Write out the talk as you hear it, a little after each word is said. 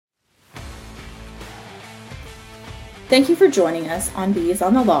Thank you for joining us on Bees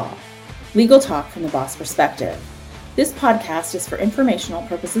on the Law, legal talk from the boss perspective. This podcast is for informational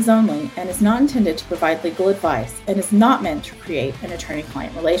purposes only and is not intended to provide legal advice and is not meant to create an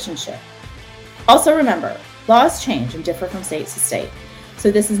attorney-client relationship. Also remember, laws change and differ from state to state,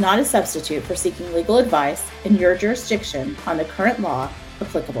 so this is not a substitute for seeking legal advice in your jurisdiction on the current law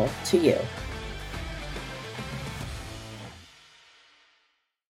applicable to you.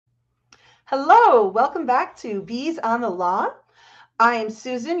 Hello, welcome back to Bees on the Law. I am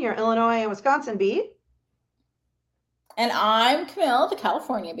Susan, your Illinois and Wisconsin bee. And I'm Camille, the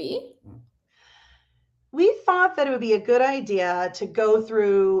California bee. We thought that it would be a good idea to go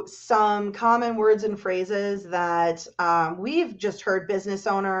through some common words and phrases that we've just heard business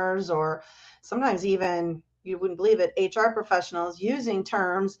owners or sometimes even, you wouldn't believe it, HR professionals using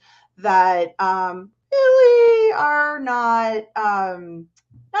terms that really are not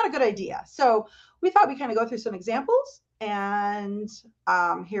a good idea. So we thought we'd kind of go through some examples, and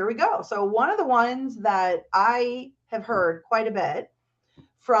here we go. So one of the ones that I have heard quite a bit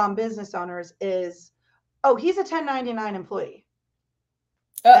from business owners is, oh, he's a 1099 employee.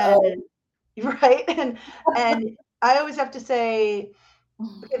 And, right? And I always have to say,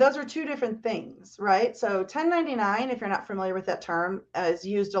 okay, those are two different things, right? So 1099, if you're not familiar with that term, is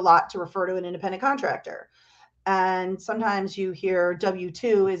used a lot to refer to an independent contractor. And sometimes you hear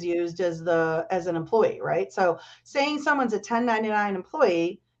W-2 is used as an employee, right? So saying someone's a 1099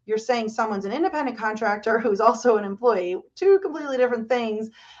 employee, you're saying someone's an independent contractor who's also an employee, two completely different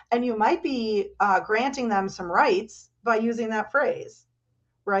things. And you might be granting them some rights by using that phrase,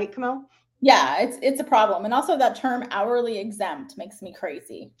 right, Camille? Yeah, it's a problem. And also that term hourly exempt makes me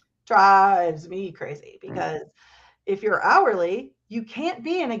crazy. Drives me crazy because if you're hourly, you can't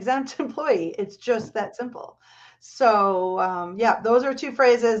be an exempt employee. It's just that simple. So yeah, those are two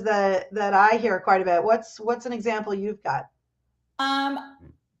phrases that I hear quite a bit. What's an example you've got?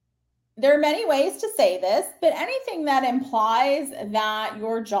 There are many ways to say this, but anything that implies that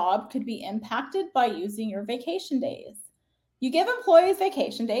your job could be impacted by using your vacation days. You give employees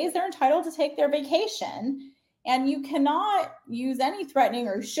vacation days, they're entitled to take their vacation, and you cannot use any threatening,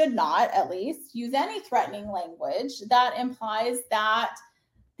 or should not at least, use any threatening language that implies that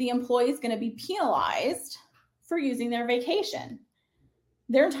the employee is going to be penalized for using their vacation.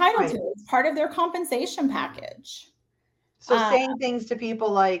 They're entitled to it. It's part of their compensation package. So saying things to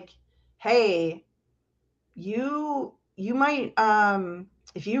people like, hey, you might,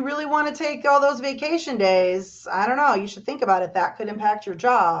 if you really want to take all those vacation days, I don't know, you should think about it. That could impact your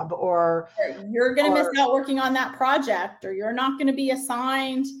job, or you're going to miss out working on that project, or you're not going to be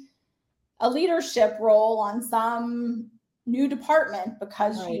assigned a leadership role on some new department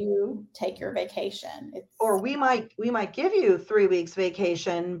because you take your vacation. Or we might give you 3 weeks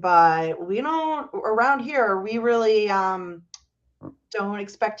vacation, but we don't, around here, we really don't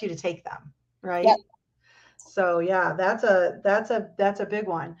expect you to take them, right? Yep. So yeah, that's a big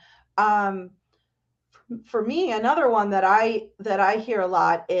one. For me, another one that I hear a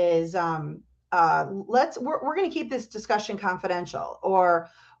lot is we're going to keep this discussion confidential, or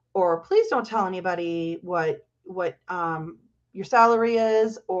please don't tell anybody what your salary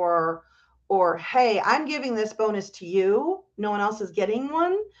is, or hey, I'm giving this bonus to you, no one else is getting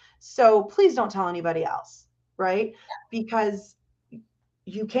one, so please don't tell anybody else, right? Because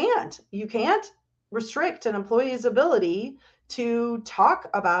you can't restrict an employee's ability to talk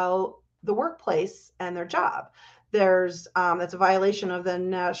about the workplace and their job. There's that's a violation of the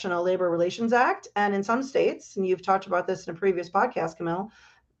National Labor Relations Act, and in some states, and you've talked about this in a previous podcast, Camille,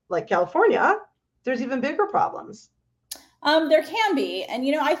 like California, there's even bigger problems. There can be. And,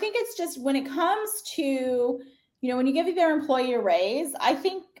 I think it's just when it comes to, when you give their employee a raise, I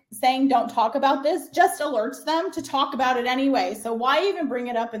think saying don't talk about this just alerts them to talk about it anyway. So why even bring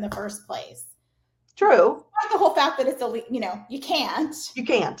it up in the first place? True. The whole fact that it's you can't. You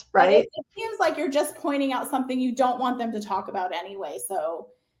can't, right? It seems like you're just pointing out something you don't want them to talk about anyway. So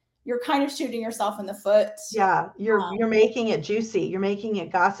you're kind of shooting yourself in the foot. Yeah, you're making it juicy. You're making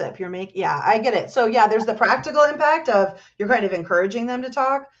it gossip. Yeah, I get it. So yeah, there's the practical impact of you're kind of encouraging them to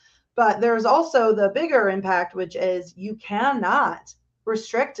talk, but there's also the bigger impact, which is you cannot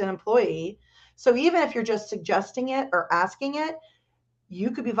restrict an employee. So even if you're just suggesting it or asking it, you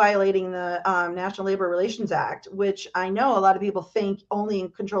could be violating the National Labor Relations Act, which I know a lot of people think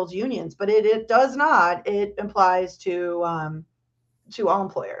only controls unions, but it does not. It applies to all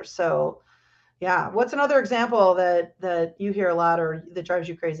employers. So yeah. What's another example that you hear a lot or that drives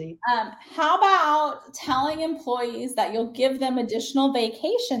you crazy? How about telling employees that you'll give them additional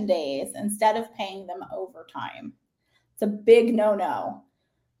vacation days instead of paying them overtime? It's a big no-no.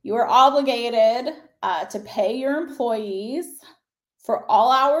 You are obligated to pay your employees for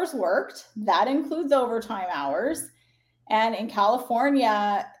all hours worked. That includes overtime hours. And in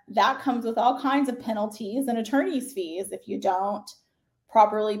California, that comes with all kinds of penalties and attorney's fees if you don't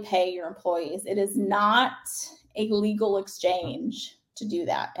properly pay your employees. It is not a legal exchange to do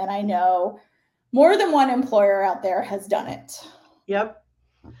that. And I know more than one employer out there has done it. Yep.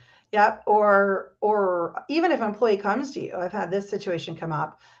 Yep. Or even if an employee comes to you, I've had this situation come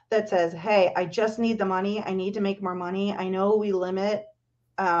up that says, hey, I just need the money. I need to make more money. I know we limit,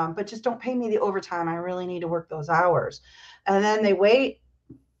 but just don't pay me the overtime. I really need to work those hours. And then they wait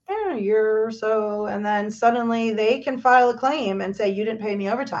a year or so, and then suddenly they can file a claim and say, you didn't pay me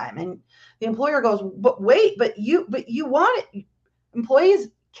overtime. And the employer goes, but wait, but you want it. Employees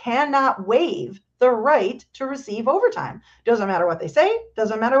cannot waive the right to receive overtime. Doesn't matter what they say,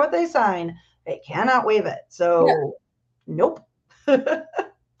 doesn't matter what they sign, they cannot waive it. So, nope.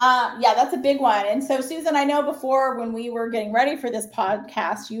 Yeah, that's a big one. And so, Susan, I know before when we were getting ready for this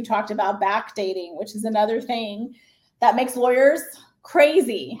podcast, you talked about backdating, which is another thing that makes lawyers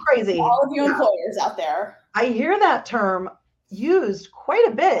crazy. All of you employers out there. I hear that term used quite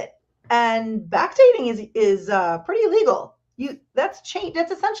a bit, and backdating is pretty illegal. That's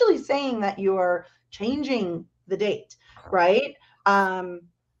essentially saying that you are changing the date, right?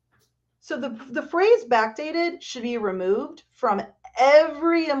 So the phrase backdated should be removed from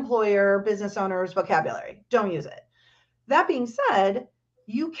every employer, business owner's vocabulary. Don't use it. That being said,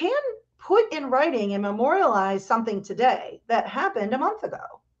 you can put in writing and memorialize something today that happened a month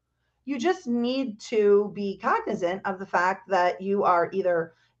ago. You just need to be cognizant of the fact that you are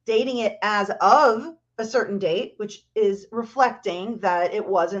either dating it as of a certain date, which is reflecting that it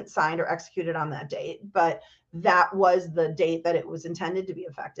wasn't signed or executed on that date, but that was the date that it was intended to be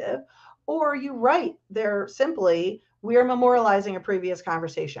effective. Or you write there simply, we are memorializing a previous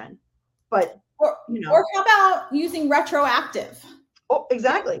conversation. But, or how about using retroactive? Oh,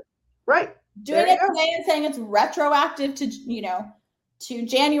 exactly. Right. Doing it today and saying it's retroactive to, to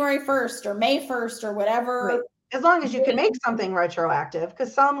January 1st or May 1st or whatever. Right. As long as you can make something retroactive,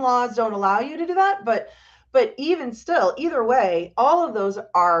 because some laws don't allow you to do that. But even still, either way, all of those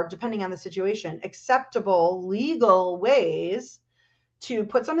are, depending on the situation, acceptable legal ways to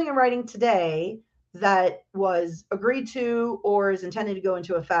put something in writing today that was agreed to or is intended to go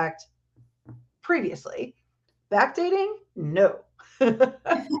into effect previously. Backdating? No. So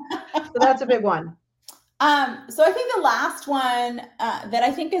that's a big one. So I think the last one that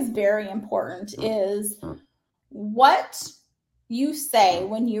I think is very important is what you say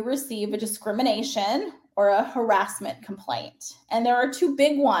when you receive a discrimination or a harassment complaint. And there are two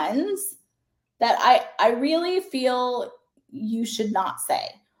big ones that I really feel you should not say.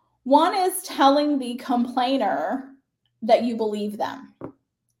 One is telling the complainer that you believe them.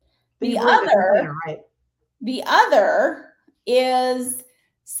 The other is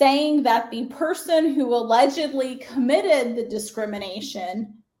saying that the person who allegedly committed the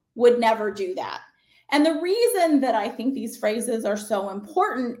discrimination would never do that. And the reason that I think these phrases are so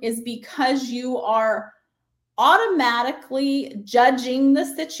important is because you are automatically judging the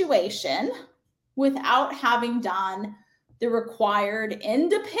situation without having done the required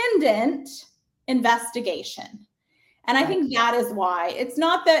independent investigation. And I think that is why it's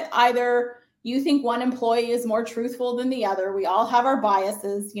not that either you think one employee is more truthful than the other. We all have our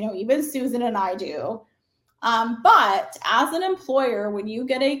biases, even Susan and I do. But as an employer, when you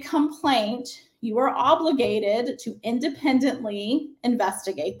get a complaint, you are obligated to independently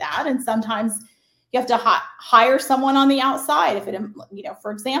investigate that. And sometimes you have to hire someone on the outside. If it,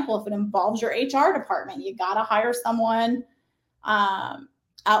 for example, if it involves your HR department, you got to hire someone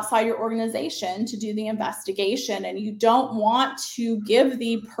outside your organization to do the investigation. And you don't want to give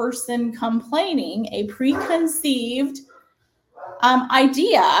the person complaining a preconceived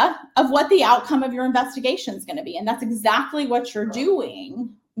idea of what the outcome of your investigation is going to be. And that's exactly what you're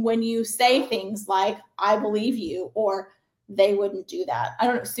doing when you say things like, I believe you, or they wouldn't do that. I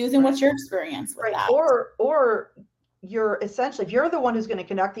don't know, Susan, what's your experience with that? Or you're essentially, if you're the one who's going to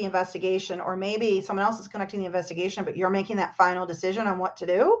conduct the investigation, or maybe someone else is conducting the investigation, but you're making that final decision on what to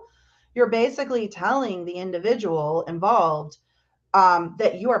do, you're basically telling the individual involved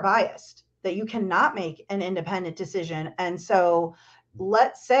that you are biased, that you cannot make an independent decision. And so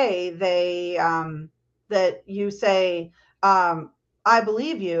let's say that you say, I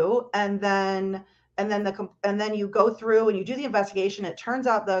believe you, and then you go through and you do the investigation. It turns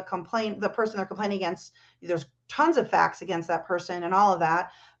out the person they're complaining against, there's tons of facts against that person and all of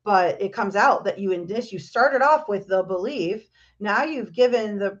that, but it comes out that you started off with the belief. Now you've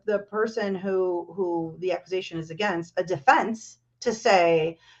given the person who the accusation is against a defense to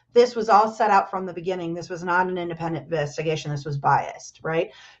say this was all set out from the beginning. This was not an independent investigation. This was biased,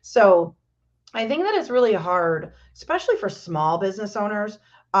 right? So I think that it's really hard, especially for small business owners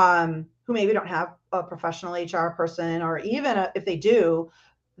who maybe don't have a professional HR person, or even if they do,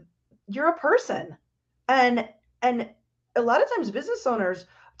 you're a person. And a lot of times business owners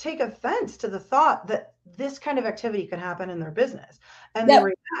take offense to the thought that this kind of activity could happen in their business, and they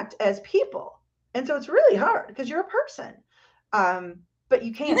react as people. And so it's really hard because you're a person. But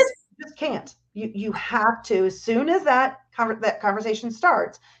you can't, you just can't. You have to, as soon as that conversation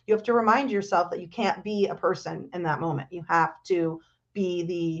starts, you have to remind yourself that you can't be a person in that moment. You have to be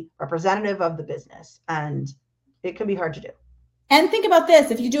the representative of the business, and it can be hard to do. And think about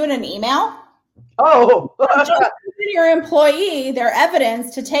this: if you do it in an email, your employee their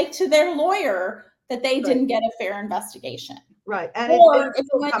evidence to take to their lawyer that they didn't get a fair investigation. Right. And or if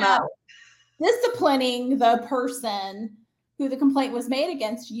you end up disciplining the person who the complaint was made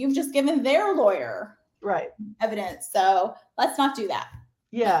against, you've just given their lawyer evidence. So let's not do that.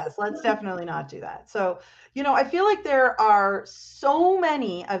 Yes, let's definitely not do that. So, I feel like there are so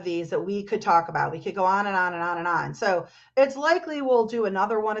many of these that we could talk about. We could go on and on and on and on. So it's likely we'll do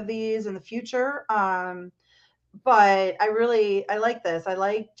another one of these in the future. But I like this. I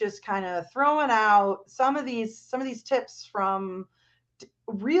like just kind of throwing out some of these tips from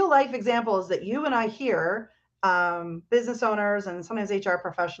real life examples that you and I hear business owners and sometimes HR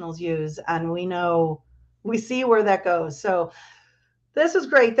professionals use, and we see where that goes. So this is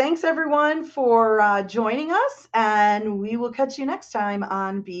great. Thanks everyone for joining us, and we will catch you next time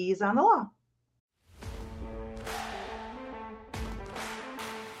on Bees on the Law.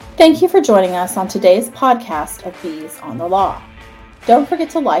 Thank you for joining us on today's podcast of Bees on the Law. Don't forget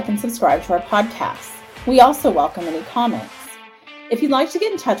to like and subscribe to our podcast. We also welcome any comments. If you'd like to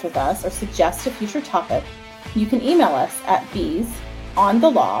get in touch with us or suggest a future topic, you can email us at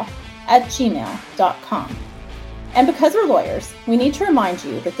beesonthelaw@gmail.com. And because we're lawyers, we need to remind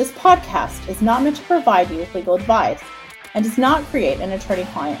you that this podcast is not meant to provide you with legal advice and does not create an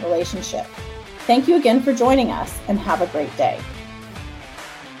attorney-client relationship. Thank you again for joining us, and have a great day.